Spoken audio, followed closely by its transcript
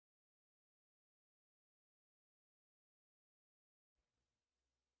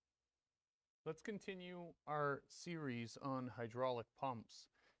Let's continue our series on hydraulic pumps.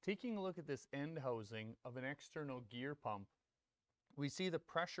 Taking a look at this end housing of an external gear pump, we see the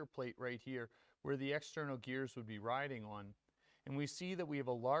pressure plate right here where the external gears would be riding on. And we see that we have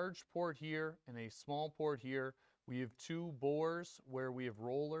a large port here and a small port here. We have two bores where we have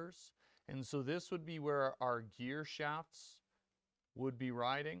rollers. And so this would be where our gear shafts would be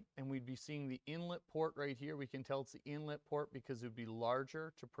riding, and we'd be seeing the inlet port right here. We can tell it's the inlet port because it would be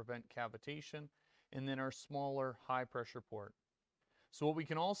larger to prevent cavitation, and then our smaller high pressure port. So what we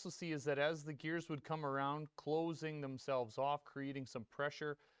can also see is that as the gears would come around, closing themselves off, creating some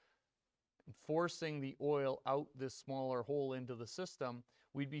pressure, and forcing the oil out this smaller hole into the system,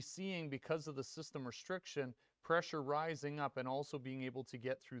 we'd be seeing, because of the system restriction, pressure rising up and also being able to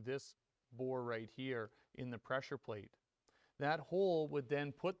get through this bore right here in the pressure plate. That hole would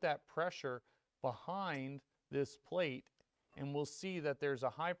then put that pressure behind this plate, and we'll see that there's a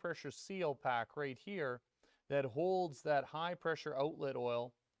high pressure seal pack right here that holds that high pressure outlet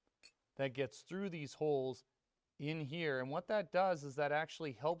oil that gets through these holes in here. And what that does is that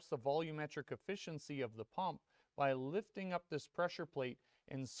actually helps the volumetric efficiency of the pump by lifting up this pressure plate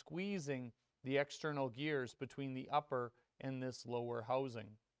and squeezing the external gears between the upper and this lower housing.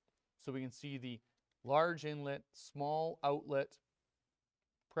 So we can see the large inlet, small outlet,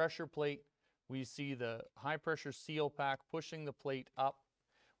 pressure plate. We see the high pressure seal pack pushing the plate up.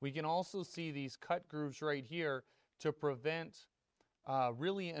 We can also see these cut grooves right here to prevent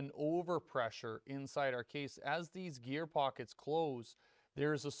really an overpressure inside our case. As these gear pockets close,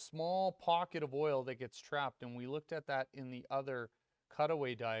 there's a small pocket of oil that gets trapped, and we looked at that in the other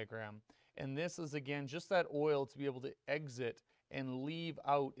cutaway diagram. And this is again just that oil to be able to exit and leave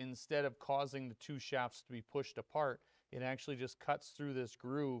out instead of causing the two shafts to be pushed apart. It actually just cuts through this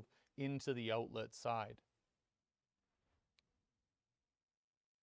groove into the outlet side.